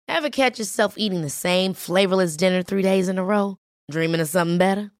Ever catch yourself eating the same flavorless dinner 3 days in a row? Dreaming of something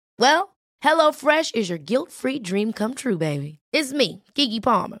better? Well, HelloFresh is your guilt-free dream come true, baby. It's me, Keke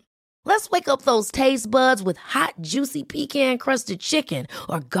Palmer. Let's wake up those taste buds with hot, juicy pecan-crusted chicken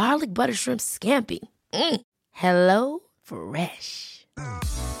or garlic butter shrimp scampi. Hello Fresh.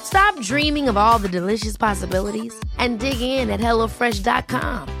 Stop dreaming of all the delicious possibilities and dig in at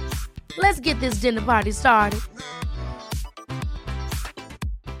HelloFresh.com. Let's get this dinner party started.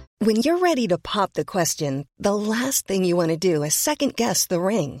 When you're ready to pop the question, the last thing you want to do is second-guess the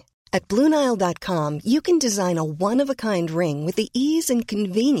ring. At BlueNile.com, you can design a one-of-a-kind ring with the ease and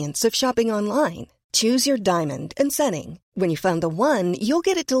convenience of shopping online. Choose your diamond and setting. When you find the one, you'll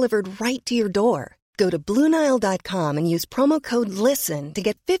get it delivered right to your door. Go to BlueNile.com and use promo code LISTEN to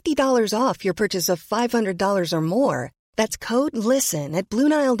get $50 off your purchase of $500 or more. That's code LISTEN at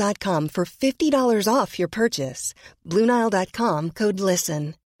BlueNile.com for $50 off your purchase. BlueNile.com, code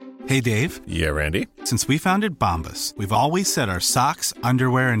LISTEN. Hey, Dave. Yeah, Randy. Since we founded Bombas, we've always said our socks,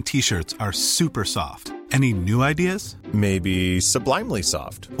 underwear, and T-shirts are super soft. Any new ideas? Maybe sublimely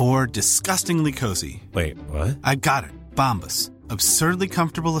soft. Or disgustingly cozy. Wait, what? I got it. Bombas. Absurdly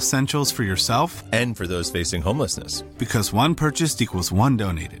comfortable essentials for yourself and for those facing homelessness. Because one purchased equals one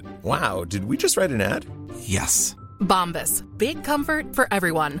donated. Wow, did we just write an ad? Yes. Bombas. Big comfort for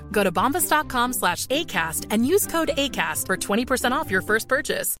everyone. Go to bombas.com/ACAST and use code ACAST for 20% off your first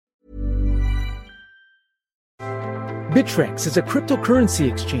purchase. Bittrex is a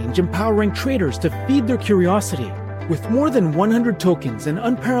cryptocurrency exchange empowering traders to feed their curiosity. With more than 100 tokens and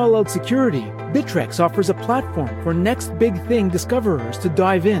unparalleled security, Bittrex offers a platform for next big thing discoverers to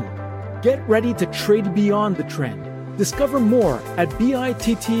dive in. Get ready to trade beyond the trend. Discover more at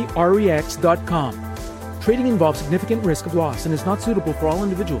BITTREX.com. Trading involves significant risk of loss and is not suitable for all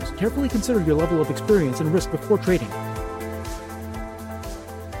individuals. Carefully consider your level of experience and risk before trading.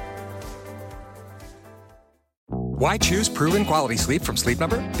 Why choose proven quality sleep from Sleep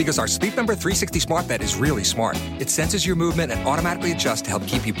Number? Because our Sleep Number 360 smart bed is really smart. It senses your movement and automatically adjusts to help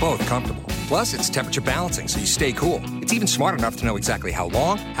keep you both comfortable. Plus, it's temperature balancing so you stay cool. It's even smart enough to know exactly how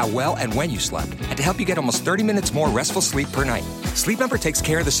long, how well, and when you slept, and to help you get almost 30 minutes more restful sleep per night. Sleep Number takes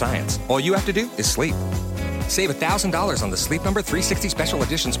care of the science. All you have to do is sleep. Save $1,000 on the Sleep Number 360 Special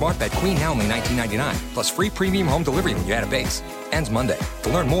Edition Smart Bed Queen now only $19.99, plus free premium home delivery when you add a base. Ends Monday. To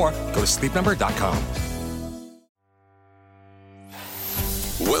learn more, go to sleepnumber.com.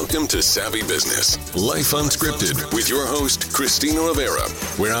 Welcome to Savvy Business, Life Unscripted, with your host, Christina Rivera,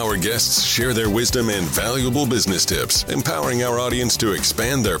 where our guests share their wisdom and valuable business tips, empowering our audience to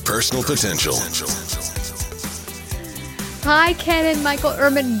expand their personal potential. Hi, Ken and Michael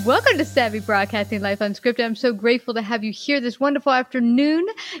Ehrman. Welcome to Savvy Broadcasting Life Unscripted. I'm so grateful to have you here this wonderful afternoon.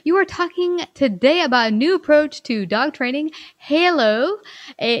 You are talking today about a new approach to dog training, Halo.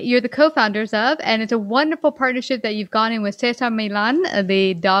 You're the co-founders of, and it's a wonderful partnership that you've gone in with Cesar Milan,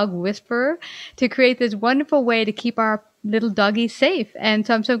 the dog whisperer, to create this wonderful way to keep our little doggies safe. And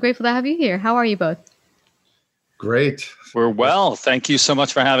so I'm so grateful to have you here. How are you both? Great. We're well. Thank you so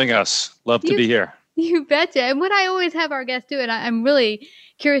much for having us. Love to be here. You betcha. And what I always have our guests do, and I'm really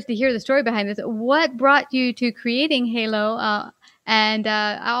curious to hear the story behind this, what brought you to creating Halo and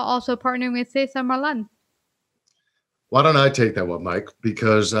also partnering with Cesar Milan? Why don't I take that one, Mike?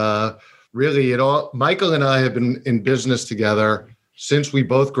 Because really, Michael and I have been in business together since we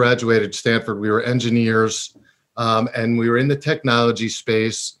both graduated Stanford. We were engineers and we were in the technology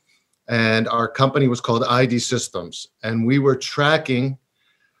space, and our company was called ID Systems, and we were tracking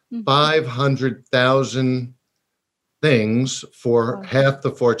 500,000 things for half the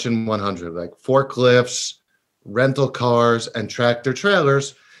Fortune 100, like forklifts, rental cars, and tractor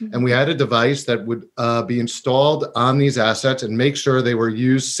trailers. And we had a device that would be installed on these assets and make sure they were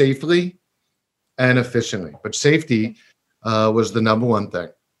used safely and efficiently. But safety was the number one thing.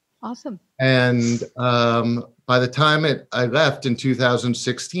 Awesome. And by the time I left in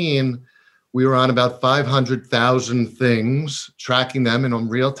 2016, we were on about 500,000 things, tracking them in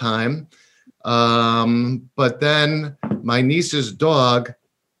real time. But then my niece's dog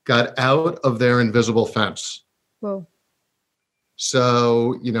got out of their invisible fence. Whoa.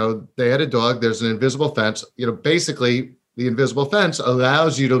 So, they had a dog. There's an invisible fence. Basically, the invisible fence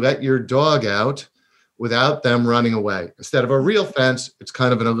allows you to let your dog out without them running away. Instead of a real fence, it's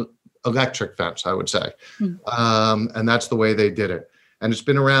kind of an electric fence, I would say. And that's the way they did it. And it's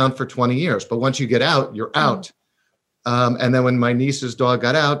been around for 20 years. But once you get out, you're out. And then when my niece's dog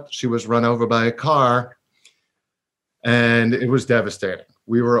got out, she was run over by a car. And it was devastating.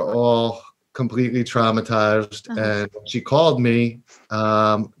 We were all completely traumatized. And she called me,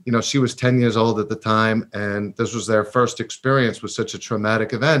 she was 10 years old at the time, and this was their first experience with such a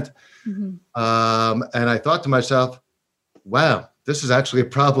traumatic event. And I thought to myself, wow, this is actually a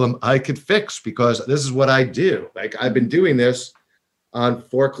problem I could fix, because this is what I do. Like, I've been doing this on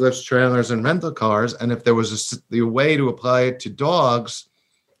forklifts, trailers, and rental cars. And if there was a way to apply it to dogs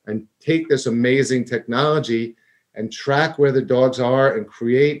and take this amazing technology and track where the dogs are and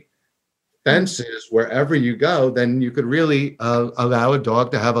create fences wherever you go, then you could really allow a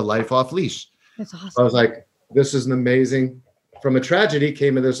dog to have a life off leash. That's awesome. I was like, this is an amazing, from a tragedy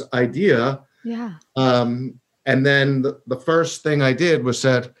came to this idea. Yeah. And then the first thing I did was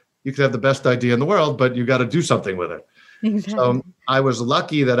said, you could have the best idea in the world, but you got to do something with it. Exactly. So I was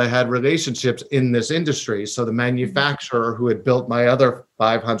lucky that I had relationships in this industry. So the manufacturer who had built my other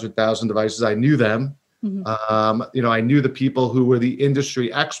 500,000 devices, I knew them. I knew the people who were the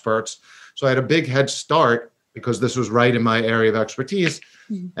industry experts. So I had a big head start because this was right in my area of expertise.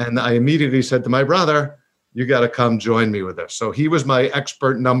 And I immediately said to my brother, you got to come join me with this. So he was my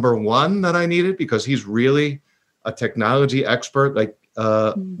expert number one that I needed, because he's really a technology expert, like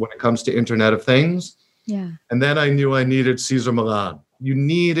when it comes to Internet of Things. Yeah. And then I knew I needed Cesar Millan. You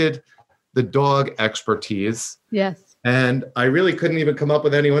needed the dog expertise. Yes. And I really couldn't even come up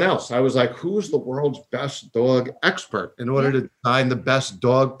with anyone else. I was like, who's the world's best dog expert in order to design the best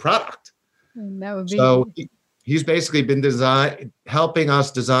dog product? And that would be. So he's basically been helping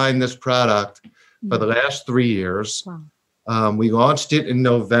us design this product for the last 3 years. Wow. We launched it in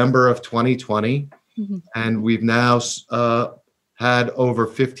November of 2020, and we've now had over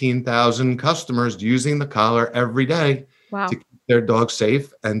 15,000 customers using the collar every day to keep their dogs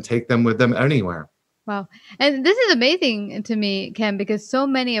safe and take them with them anywhere. Wow. And this is amazing to me, Ken, because so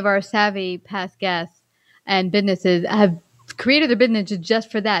many of our savvy past guests and businesses have created their business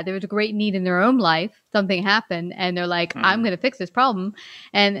just for that. There was a great need in their own life. Something happened and they're like, I'm going to fix this problem.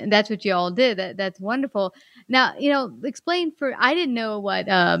 And that's what you all did. That's wonderful. Now, explain I didn't know what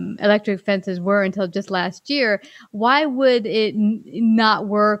electric fences were until just last year. Why would it not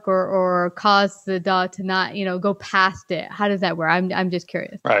work or cause the dog to not, go past it? How does that work? I'm just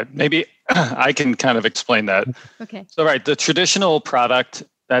curious. Right. Maybe I can kind of explain that. Okay. So, right. The traditional product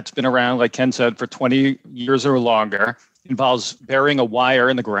that's been around, like Ken said, for 20 years or longer, involves burying a wire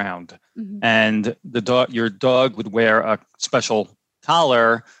in the ground. And your dog would wear a special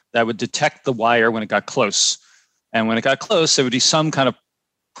collar that would detect the wire when it got close. And when it got close, there would be some kind of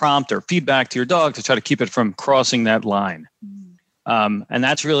prompt or feedback to your dog to try to keep it from crossing that line. And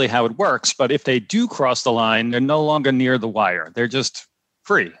that's really how it works. But if they do cross the line, they're no longer near the wire. They're just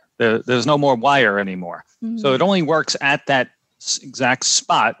free. There's no more wire anymore. So it only works at that exact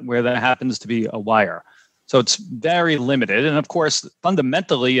spot where there happens to be a wire. So it's very limited. And of course,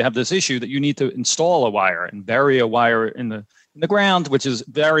 fundamentally, you have this issue that you need to install a wire and bury a wire in the ground, which is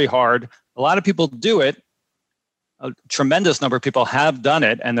very hard. A lot of people do it. A tremendous number of people have done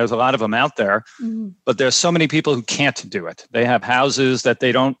it, and there's a lot of them out there. But there's so many people who can't do it. They have houses that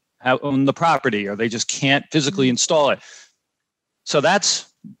they don't own the property, or they just can't physically install it. So that's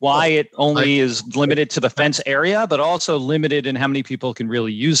why it only is limited to the fence area, but also limited in how many people can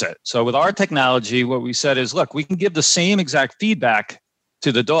really use it. So with our technology, what we said is, look, we can give the same exact feedback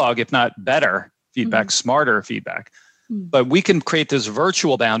to the dog, if not better feedback, smarter feedback. But we can create this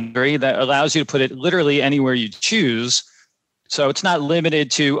virtual boundary that allows you to put it literally anywhere you choose. So it's not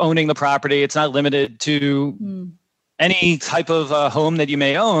limited to owning the property. It's not limited to any type of home that you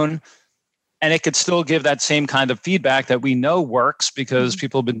may own. And it could still give that same kind of feedback that we know works because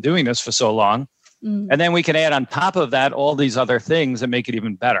people have been doing this for so long. And then we can add on top of that all these other things that make it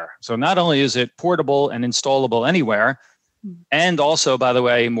even better. So not only is it portable and installable anywhere, and also, by the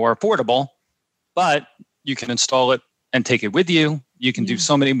way, more affordable, but you can install it and take it with you. You can do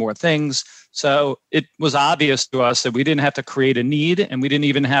so many more things. So it was obvious to us that we didn't have to create a need, and we didn't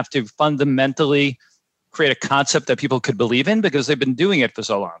even have to fundamentally create a concept that people could believe in, because they've been doing it for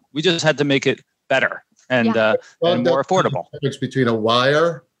so long. We just had to make it better and more affordable. It's between a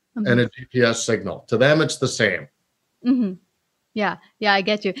wire and a GPS signal. To them, it's the same. Yeah, I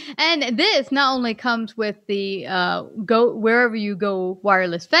get you. And this not only comes with the go wherever you go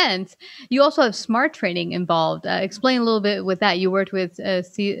wireless fence, you also have smart training involved. Explain a little bit with that. You worked with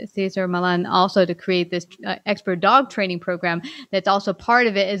Cesar Millan also to create this expert dog training program that's also part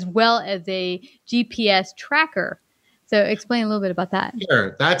of it, as well as a GPS tracker. So explain a little bit about that.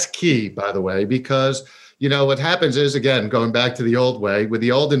 Sure. That's key, by the way, because what happens is, again, going back to the old way, with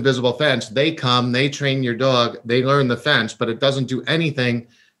the old invisible fence, they come, they train your dog, they learn the fence, but it doesn't do anything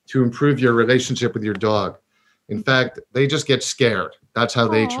to improve your relationship with your dog. In fact, they just get scared. That's how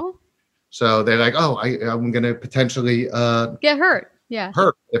they train. So they're like, oh, I'm going to potentially get hurt. Yeah.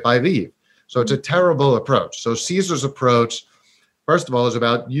 Hurt if I leave. So it's a terrible approach. So Caesar's approach, first of all, is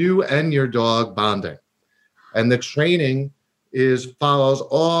about you and your dog bonding. And the training follows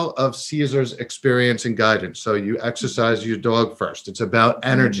all of Caesar's experience and guidance. So you exercise your dog first. It's about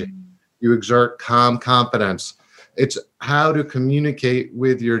energy. You exert calm confidence. It's how to communicate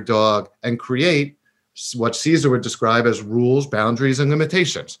with your dog and create what Caesar would describe as rules, boundaries, and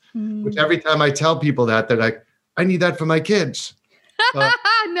limitations, which every time I tell people that, they're like, I need that for my kids.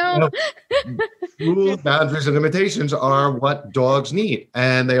 No. Rules, boundaries, and limitations are what dogs need.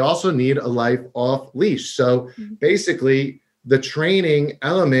 And they also need a life off leash. So basically, the training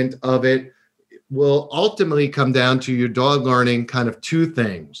element of it will ultimately come down to your dog learning kind of two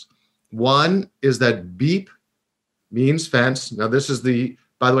things. One is that beep means fence. Now, this is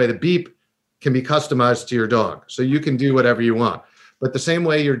by the way, the beep can be customized to your dog. So you can do whatever you want. But the same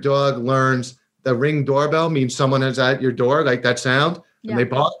way your dog learns the Ring doorbell means someone is at your door, like that sound, and they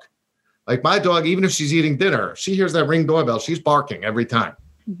bark. Like my dog, even if she's eating dinner, she hears that Ring doorbell, she's barking every time.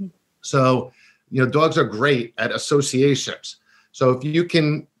 So, dogs are great at associations. So if you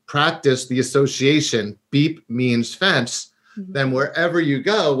can practice the association, beep means fence, then wherever you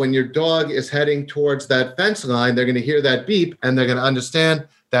go, when your dog is heading towards that fence line, they're going to hear that beep and they're going to understand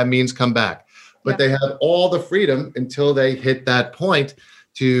that means come back. But they have all the freedom until they hit that point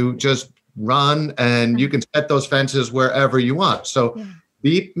to just run, and you can set those fences wherever you want. So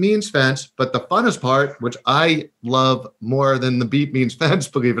beep means fence, but the funnest part, which I love more than the beep means fence,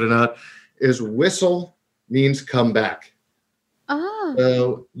 believe it or not, is whistle means come back. Oh.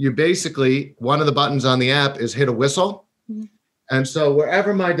 So you basically, one of the buttons on the app is hit a whistle. And so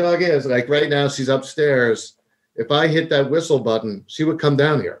wherever my dog is, like right now she's upstairs, if I hit that whistle button, she would come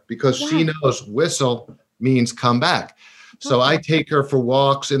down here because she knows whistle means come back. So I take her for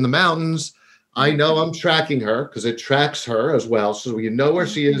walks in the mountains. I know I'm tracking her because it tracks her as well. So you know where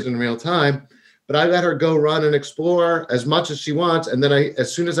she is in real time. But I let her go run and explore as much as she wants. And then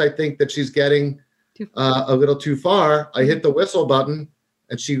as soon as I think that she's getting a little too far, I hit the whistle button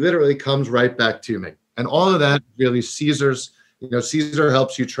and she literally comes right back to me. And all of that really Caesar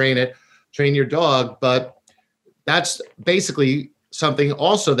helps you train your dog. But that's basically something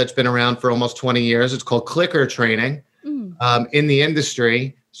also that's been around for almost 20 years. It's called clicker training. In the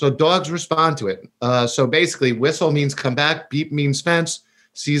industry. So dogs respond to it. So basically whistle means come back, beep means fence.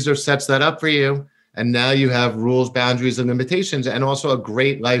 Caesar sets that up for you. And now you have rules, boundaries, and limitations, and also a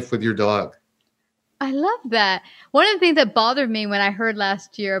great life with your dog. I love that. One of the things that bothered me when I heard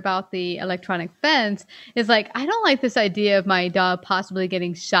last year about the electronic fence is like, I don't like this idea of my dog possibly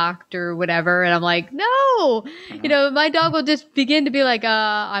getting shocked or whatever. And I'm like, no, my dog will just begin to be like,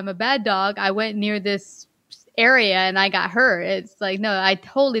 I'm a bad dog. I went near this area and I got hurt. It's like, no, I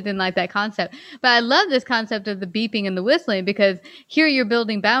totally didn't like that concept. But I love this concept of the beeping and the whistling because here you're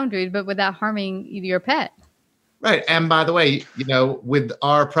building boundaries, but without harming your pet. Right. And by the way, with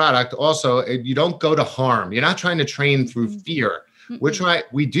our product also, you don't go to harm. You're not trying to train through fear.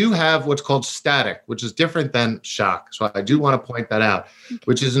 We do have what's called static, which is different than shock. So I do want to point that out,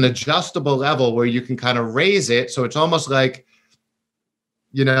 which is an adjustable level where you can kind of raise it. So it's almost like,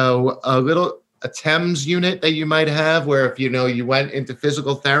 a TEMS unit that you might have where if, you went into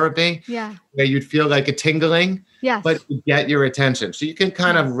physical therapy, where you'd feel like a tingling, but you get your attention. So you can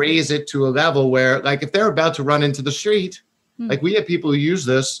kind of raise it to a level where, like, if they're about to run into the street, like we have people who use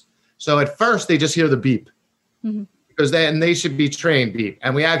this. So at first they just hear the beep because then they should be trained beep.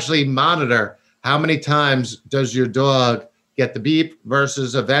 And we actually monitor how many times does your dog get the beep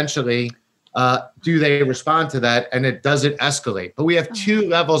versus eventually do they respond to that, and does it escalate? But we have two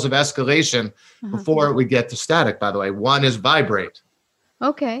levels of escalation before we get to static, by the way. One is vibrate.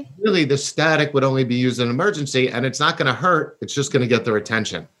 Okay. Really, the static would only be used in emergency, and it's not going to hurt. It's just going to get their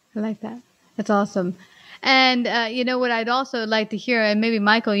attention. I like that. That's awesome. And what I'd also like to hear, and maybe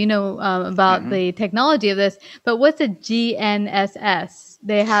Michael, about the technology of this, but what's a GNSS?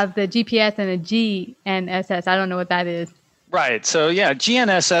 They have the GPS and a GNSS. I don't know what that is. Right. So,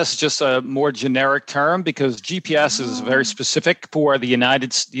 GNSS is just a more generic term because GPS is very specific for the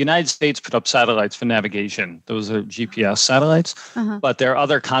United States put up satellites for navigation. Those are GPS satellites. But there are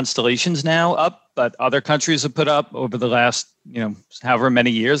other constellations now up, but other countries have put up over the last, however many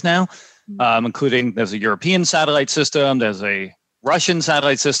years now, including there's a European satellite system, there's a Russian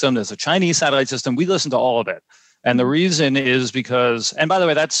satellite system, there's a Chinese satellite system. We listen to all of it. And the reason is because, and by the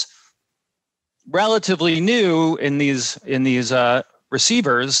way, that's relatively new in these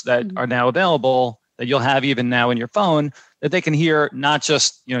receivers that are now available that you'll have even now in your phone, that they can hear not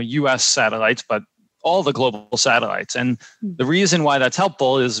just U.S. satellites but all the global satellites. And the reason why that's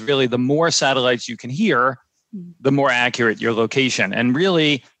helpful is really the more satellites you can hear, the more accurate your location. And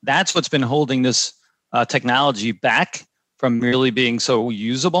really, that's what's been holding this technology back from really being so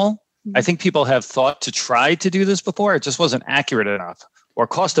usable. I think people have thought to try to do this before. It just wasn't accurate enough or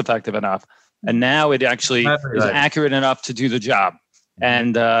cost effective enough. And now it actually is accurate enough to do the job.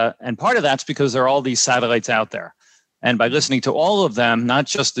 And part of that's because there are all these satellites out there. And by listening to all of them, not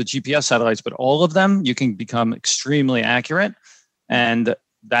just the GPS satellites, but all of them, you can become extremely accurate. And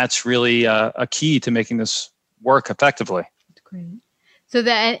that's really a key to making this work effectively. That's great. So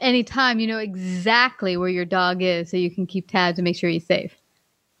that at any time, you know exactly where your dog is, so you can keep tabs and make sure he's safe.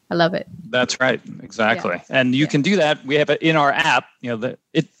 I love it. That's right. Exactly. Yeah. And you can do that. We have it in our app. You know,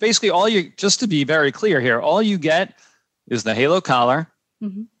 it basically just to be very clear here, all you get is the Halo collar,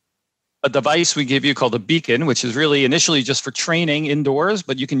 a device we give you called a beacon, which is really initially just for training indoors,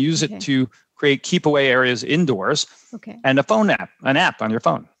 but you can use it to create keep away areas indoors, and a phone app, an app on your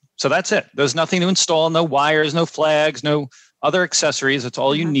phone. So that's it. There's nothing to install, no wires, no flags, no other accessories. That's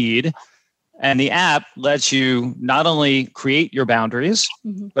all you need. And the app lets you not only create your boundaries,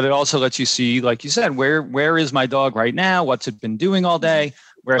 but it also lets you see, like you said, where is my dog right now? What's it been doing all day?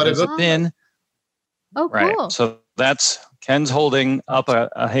 Where has it been? Oh, cool. Right. So that's Ken's holding up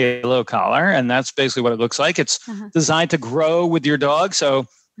a Halo collar, and that's basically what it looks like. It's designed to grow with your dog. So,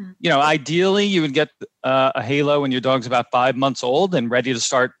 you know, ideally you would get a Halo when your dog's about 5 months old and ready to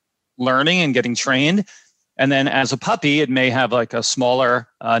start learning and getting trained. And then as a puppy, it may have like a smaller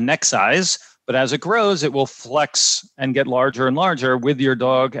neck size, but as it grows, it will flex and get larger and larger with your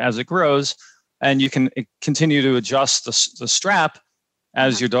dog as it grows. And you can continue to adjust the strap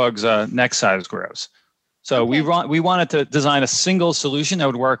as your dog's neck size grows. So we wanted to design a single solution that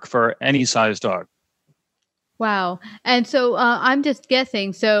would work for any size dog. Wow. And so I'm just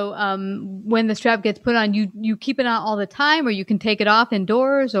guessing. So when the strap gets put on, you keep it on all the time, or you can take it off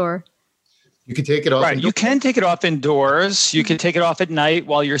indoors, or? You can take it off. Right. You can take it off indoors. You can take it off at night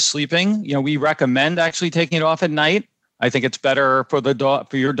while you're sleeping. You know, we recommend actually taking it off at night. I think it's better for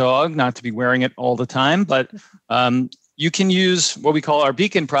your dog not to be wearing it all the time. But you can use what we call our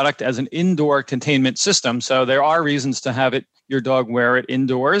Beacon product as an indoor containment system. So there are reasons to have your dog wear it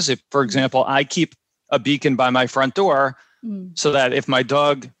indoors. If, for example, I keep a beacon by my front door so that if my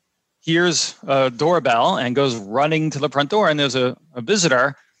dog hears a doorbell and goes running to the front door and there's a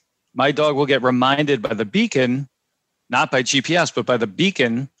visitor, my dog will get reminded by the beacon, not by GPS, but by the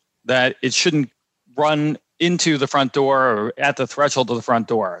beacon, that it shouldn't run into the front door or at the threshold of the front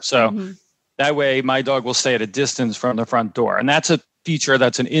door. So that way my dog will stay at a distance from the front door. And that's a feature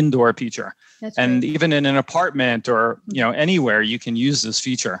that's an indoor feature. And even in an apartment or anywhere, you can use this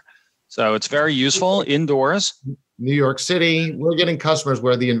feature. So it's very useful indoors. New York City, we're getting customers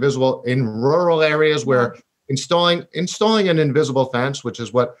where in rural areas where installing an invisible fence, which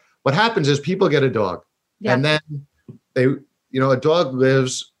is what happens is people get a dog and then a dog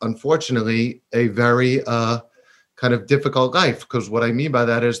lives, unfortunately, a very kind of difficult life, because what I mean by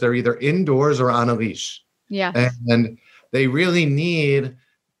that is they're either indoors or on a leash. Yeah. And they really need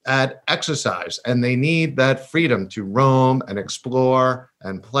that exercise and they need that freedom to roam and explore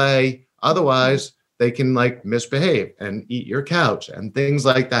and play. Otherwise, they can misbehave and eat your couch and things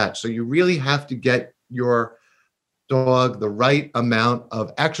like that. So you really have to get your dog the right amount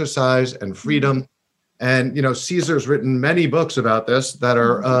of exercise and freedom. And, Caesar's written many books about this that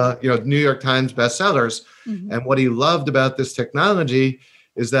are, New York Times bestsellers. And what he loved about this technology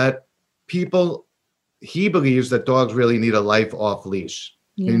is that he believes that dogs really need a life off leash.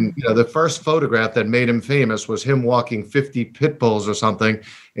 Yeah. And, the first photograph that made him famous was him walking 50 pit bulls or something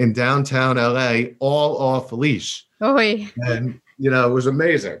in downtown LA, all off leash. Oh, yeah. And, it was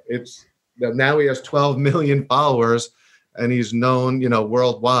amazing. Now he has 12 million followers and he's known,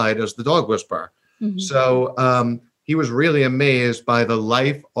 worldwide as the dog whisperer. So he was really amazed by the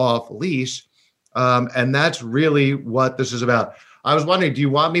life off leash. And that's really what this is about. I was wondering, do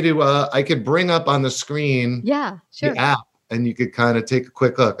you want me to, I could bring up on the screen the app and you could kind of take a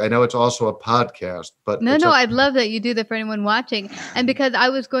quick look. I know it's also a podcast, but No, I'd love that you do that for anyone watching. And because I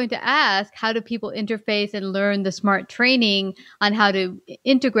was going to ask, how do people interface and learn the smart training on how to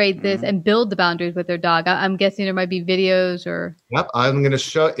integrate this and build the boundaries with their dog? I'm guessing there might be videos or. Yep, I'm going to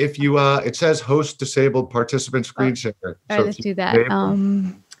show if you. It says host disabled participant screen share. All right, let's do that.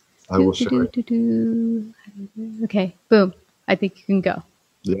 I will show you. Okay, boom. I think you can go.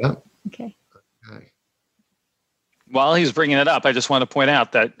 Yeah. Okay. While he's bringing it up, I just want to point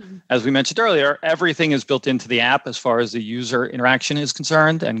out that, as we mentioned earlier, everything is built into the app as far as the user interaction is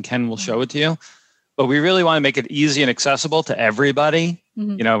concerned, and Ken will show it to you. But we really want to make it easy and accessible to everybody.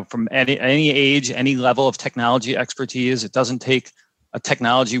 from any age, any level of technology expertise. It doesn't take a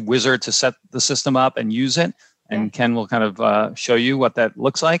technology wizard to set the system up and use it. And Ken will kind of show you what that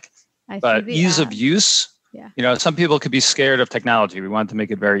looks like. But ease of use, some people could be scared of technology. We want to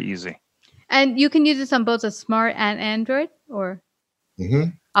make it very easy. And you can use this on both a smart and Android, or?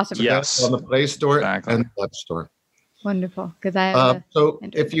 Awesome. Yes. On the Play Store and the Web Store. Wonderful. Because I have so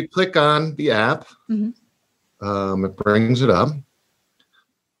if you click on the app, it brings it up.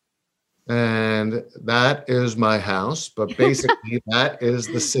 And that is my house. But basically, that is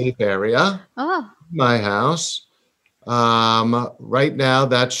the safe area. My house. Right now,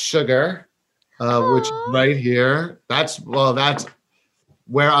 that's Sugar, which is right here. That's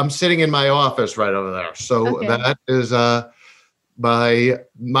where I'm sitting in my office right over there. So that is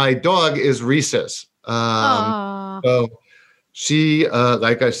my dog is Reese's. So she,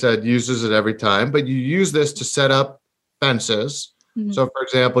 like I said, uses it every time. But you use this to set up fences. So, for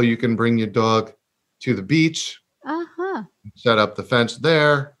example, you can bring your dog to the beach, set up the fence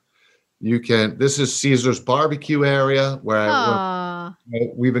there. This is Caesar's barbecue area where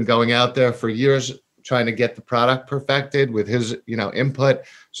we've been going out there for years trying to get the product perfected with his, input.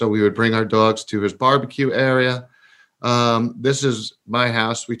 So we would bring our dogs to his barbecue area. This is my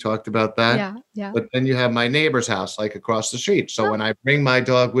house. We talked about that. Yeah. But then you have my neighbor's house, like across the street. So when I bring my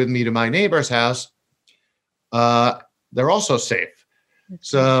dog with me to my neighbor's house, they're also safe.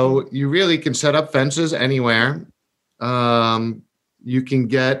 So you really can set up fences anywhere. You can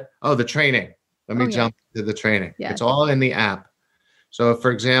get, the training. Let me jump to the training. Yeah. It's all in the app. So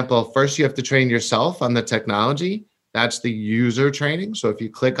for example, first you have to train yourself on the technology. That's the user training. So if you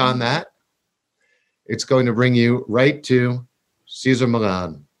click on that, it's going to bring you right to Cesar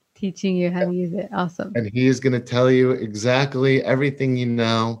Milan. Teaching you how to use it. Awesome. And he is going to tell you exactly everything you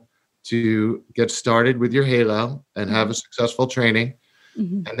know to get started with your Halo and have a successful training.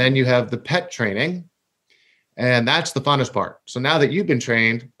 And then you have the pet training. And that's the funnest part. So now that you've been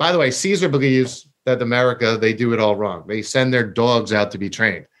trained, by the way, Caesar believes that America, they do it all wrong. They send their dogs out to be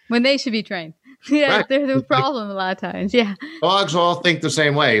trained. When they should be trained. They're the problem a lot of times. Yeah. Dogs all think the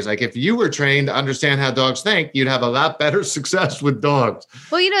same way. It's like if you were trained to understand how dogs think, you'd have a lot better success with dogs.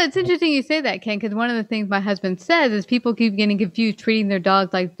 Well, it's interesting you say that, Ken, because one of the things my husband says is people keep getting confused treating their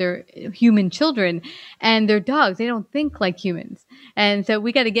dogs like they're human children, and they're dogs. They don't think like humans. And so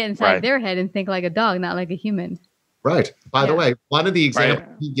we got to get inside their head and think like a dog, not like a human. Right. By the way, one of the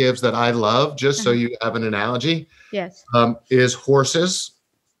examples he gives that I love, just so you have an analogy, is horses.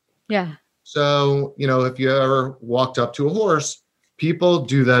 Yeah. So, if you ever walked up to a horse, people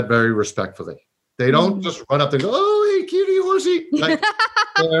do that very respectfully. They don't just run up and go, "Oh, hey, cutie horsey." Like,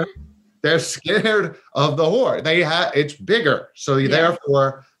 they're scared of the horse. It's bigger. So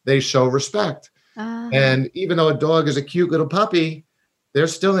therefore they show respect. And even though a dog is a cute little puppy, they're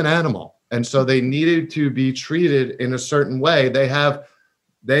still an animal. And so they needed to be treated in a certain way. They have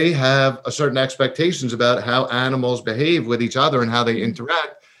a certain expectations about how animals behave with each other and how they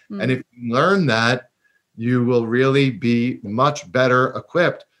interact. And if you learn that, you will really be much better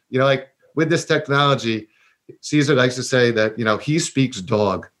equipped. Like with this technology, Caesar likes to say that, he speaks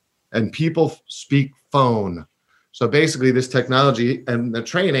dog and people speak phone. So basically this technology and the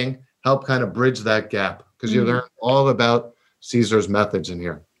training help kind of bridge that gap because you learn all about Caesar's methods in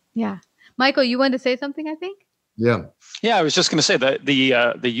here. Yeah. Michael, you wanted to say something, I think? Yeah. Yeah, I was just going to say that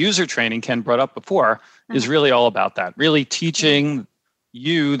the user training Ken brought up before is really all about that, really teaching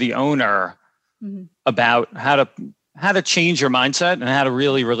you, the owner, about how to change your mindset and how to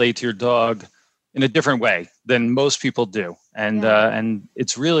really relate to your dog in a different way than most people do. And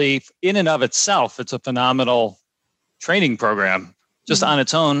it's really, in and of itself, it's a phenomenal training program just on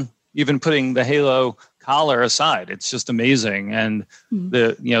its own, even putting the Halo collar aside. It's just amazing. And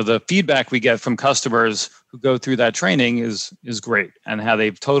the feedback we get from customers who go through that training is great, and how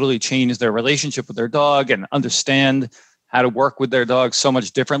they've totally changed their relationship with their dog and understand how to work with their dog so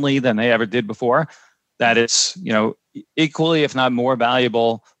much differently than they ever did before, that it's, equally, if not more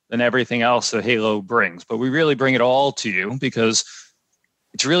valuable than everything else that Halo brings. But we really bring it all to you because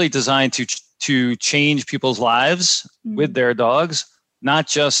it's really designed to change people's lives with their dogs, not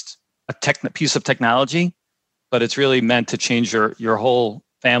just a piece of technology, but it's really meant to change your whole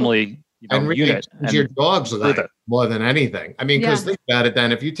family and really unit. And your dog's life more than anything. I mean, because think about it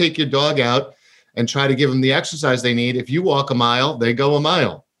then, if you take your dog out and try to give them the exercise they need, if you walk a mile, they go a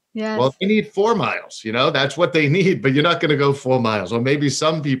mile. Yes. Well, they need 4 miles, that's what they need, but you're not going to go 4 miles, or maybe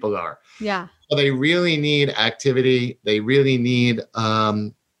some people are. Yeah. So they really need activity. They really need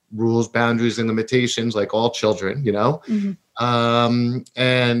rules, boundaries, and limitations, like all children,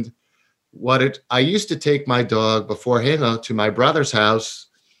 And I used to take my dog before Halo to my brother's house,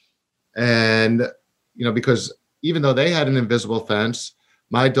 and because even though they had an invisible fence,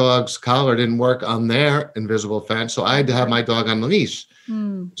 my dog's collar didn't work on their invisible fence, so I had to have my dog on the leash.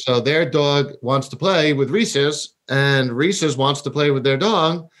 So their dog wants to play with Reese's, and Reese's wants to play with their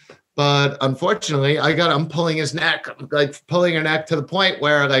dog. But unfortunately, I'm pulling his neck, like pulling her neck to the point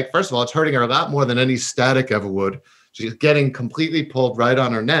where, like, first of all, it's hurting her a lot more than any static ever would. She's getting completely pulled right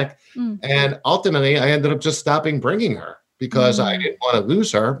on her neck. And ultimately, I ended up just stopping bringing her because I didn't want to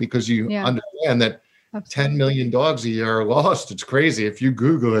lose her, because you understand that 10 million dogs a year are lost. It's crazy if you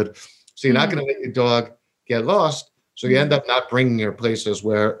Google it. So you're not going to let your dog get lost. So you end up not bringing her places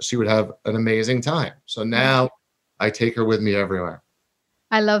where she would have an amazing time. So now I take her with me everywhere.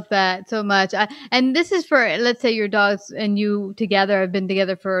 I love that so much. And this is for, let's say your dogs and you together have been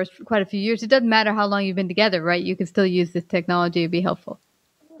together for quite a few years. It doesn't matter how long you've been together, right? You can still use this technology to be helpful.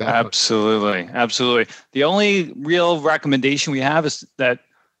 Absolutely. Absolutely. The only real recommendation we have is that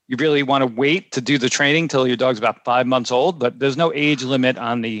you really want to wait to do the training till your dog's about 5 months old, but there's no age limit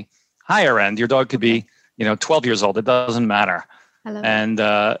on the higher end. Your dog could be, 12 years old. It doesn't matter. I love and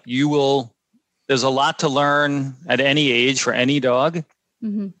there's a lot to learn at any age for any dog.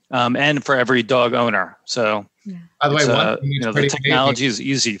 And for every dog owner. So, by the way, the technology is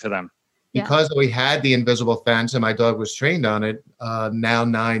easy for them. Because we had the invisible fence and my dog was trained on it now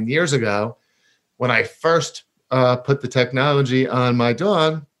 9 years ago, when I first put the technology on my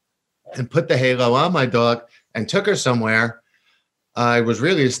dog and put the halo on my dog and took her somewhere, I was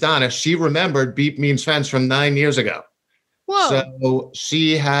really astonished. She remembered beep means fence from 9 years ago. Whoa. So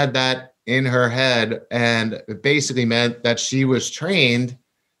she had that in her head, and it basically meant that she was trained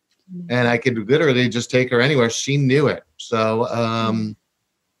and I could literally just take her anywhere. She knew it. So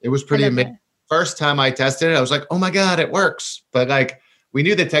it was pretty amazing. First time I tested it, I was like, oh my God, it works. But like, we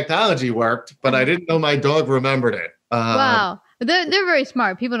knew the technology worked, but I didn't know my dog remembered it. Wow. They're very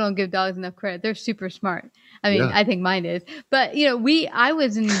smart. People don't give dogs enough credit. They're super smart. I mean, I think mine is. But, I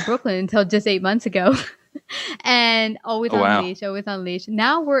was in Brooklyn until just 8 months ago. And always on leash.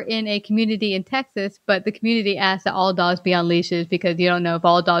 Now we're in a community in Texas, but the community asks that all dogs be on leashes because you don't know if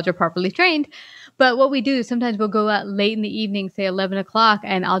all dogs are properly trained. But what we do is sometimes we'll go out late in the evening, say 11 o'clock,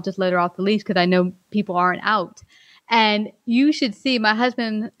 and I'll just let her off the leash because I know people aren't out. And you should see my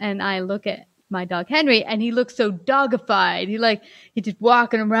husband and I look at my dog Henry, and he looks so dogified. He's just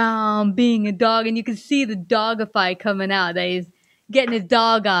walking around being a dog, and you can see the dogified coming out. That he's getting his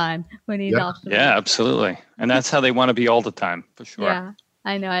dog on when he's off the leash. Yeah, absolutely. And that's how they want to be all the time, for sure. Yeah,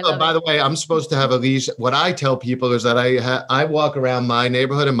 I know. By the way, I'm supposed to have a leash. What I tell people is that I walk around my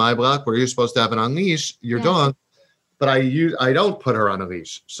neighborhood in my block where you're supposed to have it on leash, your dog, but I don't put her on a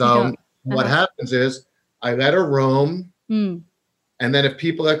leash. So what happens is I let her roam. And then if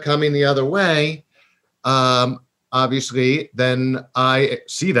people are coming the other way, obviously, then I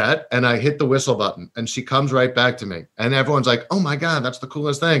see that and I hit the whistle button and she comes right back to me. And everyone's like, oh my God, that's the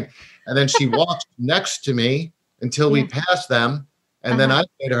coolest thing. And then she walks next to me until we pass them. And then I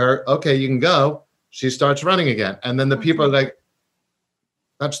say to her, okay, you can go. She starts running again. And then the people are like,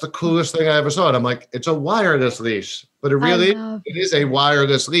 that's the coolest thing I ever saw. And I'm like, it's a wireless leash, but it is a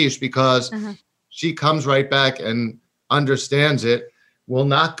wireless leash because she comes right back and understands it, will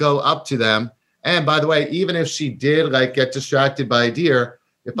not go up to them. And by the way, even if she did get distracted by a deer,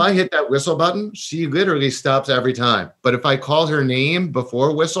 if I hit that whistle button, she literally stops every time. But if I call her name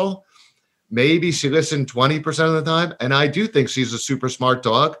before whistle, maybe she listened 20% of the time. And I do think she's a super smart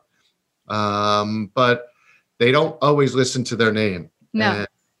dog. But they don't always listen to their name. No.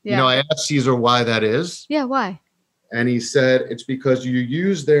 And, I asked Caesar why that is. Yeah, why? And he said, it's because you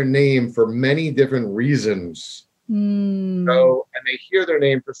use their name for many different reasons. So, and they hear their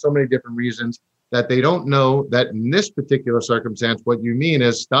name for so many different reasons that they don't know that in this particular circumstance, what you mean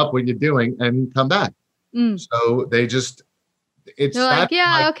is stop what you're doing and come back. So they just, they're like,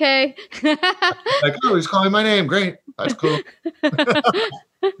 yeah, okay. Like, oh, he's calling my name. Great. That's cool.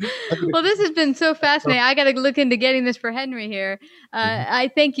 Well, this has been so fascinating. I got to look into getting this for Henry here.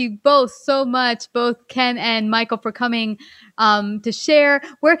 I thank you both so much, both Ken and Michael, for coming to share.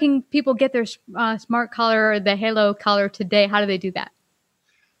 Where can people get their smart collar, the Halo collar today? How do they do that?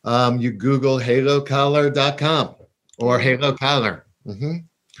 You Google halocollar.com or Halo Collar.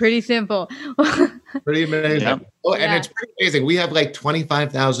 Pretty simple. Pretty amazing. Yep. Oh, and it's pretty amazing. We have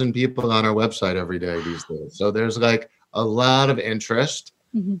 25,000 people on our website every day these days. So there's a lot of interest.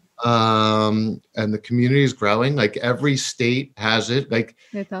 And the community is growing. Every state has it.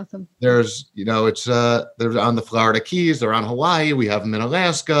 That's awesome. There's, it's they're on the Florida Keys, they're on Hawaii, we have them in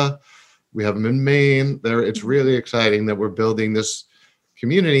Alaska, we have them in Maine. It's really exciting that we're building this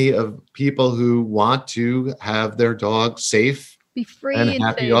community of people who want to have their dog safe, be free and and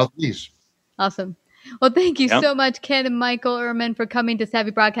happy safe. off leash. Awesome. Well, thank you so much, Ken and Michael Ehrman, for coming to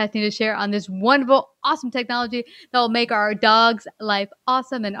Savvy Broadcasting to share on this wonderful, awesome technology that will make our dog's life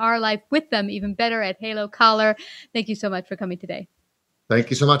awesome and our life with them even better at Halo Collar. Thank you so much for coming today.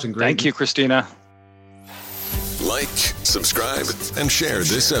 Thank you so much. And great. Thank you, Christina. Like, subscribe, and share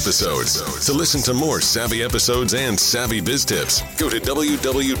this episode. To listen to more savvy episodes and savvy biz tips, go to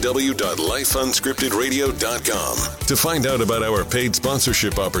www.lifeunscriptedradio.com. To find out about our paid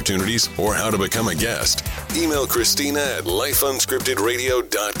sponsorship opportunities or how to become a guest, email Christina at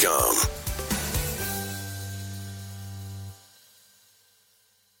lifeunscriptedradio.com.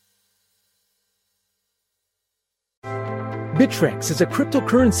 Bittrex is a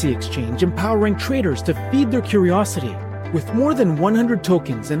cryptocurrency exchange empowering traders to feed their curiosity. With more than 100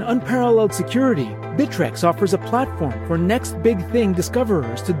 tokens and unparalleled security, Bittrex offers a platform for next big thing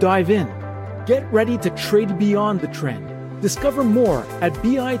discoverers to dive in. Get ready to trade beyond the trend. Discover more at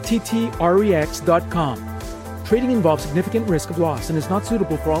bittrex.com. Trading involves significant risk of loss and is not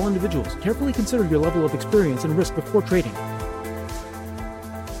suitable for all individuals. Carefully consider your level of experience and risk before trading.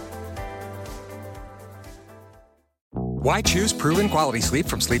 Why choose proven quality sleep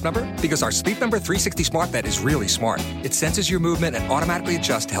from Sleep Number? Because our Sleep Number 360 smart bed is really smart. It senses your movement and automatically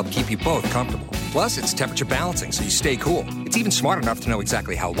adjusts to help keep you both comfortable. Plus, it's temperature balancing so you stay cool. It's even smart enough to know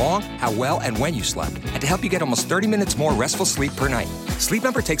exactly how long, how well, and when you slept, and to help you get almost 30 minutes more restful sleep per night. Sleep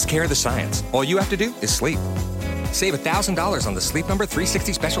Number takes care of the science. All you have to do is sleep. Save $1,000 on the Sleep Number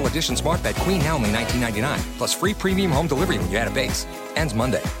 360 Special Edition Smart Bed Queen, now only $19.99, plus free premium home delivery when you add a base. Ends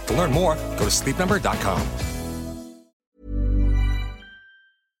Monday. To learn more, go to sleepnumber.com.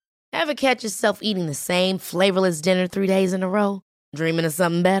 Ever catch yourself eating the same flavorless dinner 3 days in a row? Dreaming of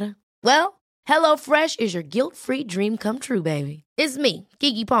something better? Well, HelloFresh is your guilt-free dream come true, baby. It's me,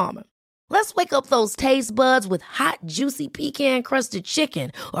 Keke Palmer. Let's wake up those taste buds with hot, juicy pecan-crusted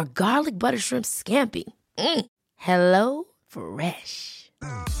chicken or garlic butter shrimp scampi. Hello Fresh.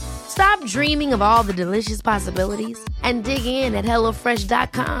 Stop dreaming of all the delicious possibilities and dig in at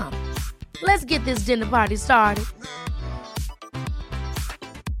HelloFresh.com. Let's get this dinner party started.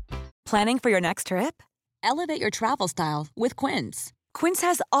 Planning for your next trip? Elevate your travel style with Quince. Quince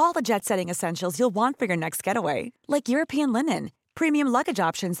has all the jet-setting essentials you'll want for your next getaway, like European linen, premium luggage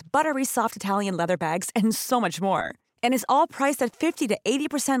options, buttery soft Italian leather bags, and so much more. And is all priced at 50 to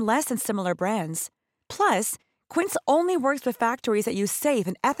 80% less than similar brands. Plus, Quince only works with factories that use safe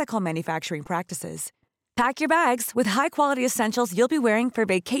and ethical manufacturing practices. Pack your bags with high-quality essentials you'll be wearing for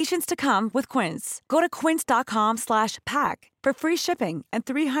vacations to come with Quince. Go to quince.com/pack for free shipping and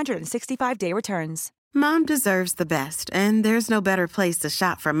 365-day returns. Mom deserves the best, and there's no better place to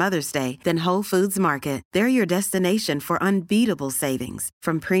shop for Mother's Day than Whole Foods Market. They're your destination for unbeatable savings,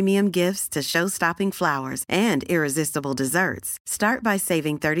 from premium gifts to show-stopping flowers and irresistible desserts. Start by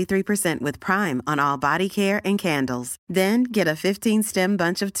saving 33% with Prime on all body care and candles. Then get a 15-stem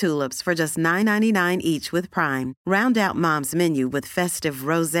bunch of tulips for just $9.99 each with Prime. Round out Mom's menu with festive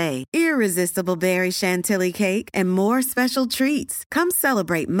rosé, irresistible berry chantilly cake, and more special treats. Come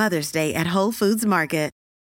celebrate Mother's Day at Whole Foods Market.